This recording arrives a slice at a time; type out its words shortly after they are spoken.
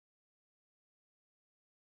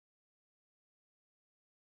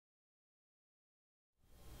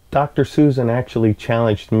Dr. Susan actually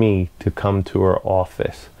challenged me to come to her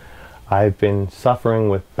office. I've been suffering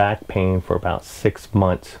with back pain for about 6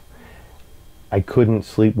 months. I couldn't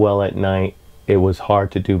sleep well at night. It was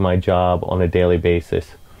hard to do my job on a daily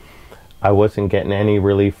basis. I wasn't getting any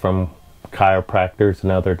relief from chiropractors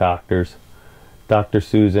and other doctors. Dr.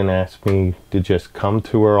 Susan asked me to just come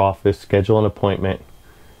to her office, schedule an appointment,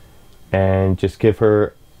 and just give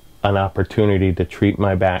her an opportunity to treat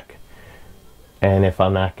my back. And if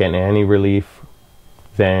I'm not getting any relief,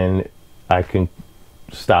 then I can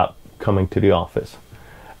stop coming to the office.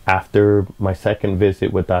 After my second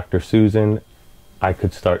visit with Dr. Susan, I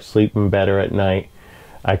could start sleeping better at night.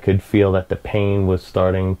 I could feel that the pain was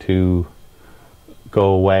starting to go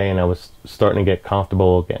away and I was starting to get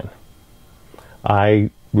comfortable again. I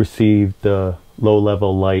received the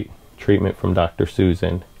low-level light treatment from Dr.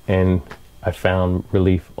 Susan and I found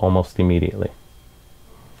relief almost immediately.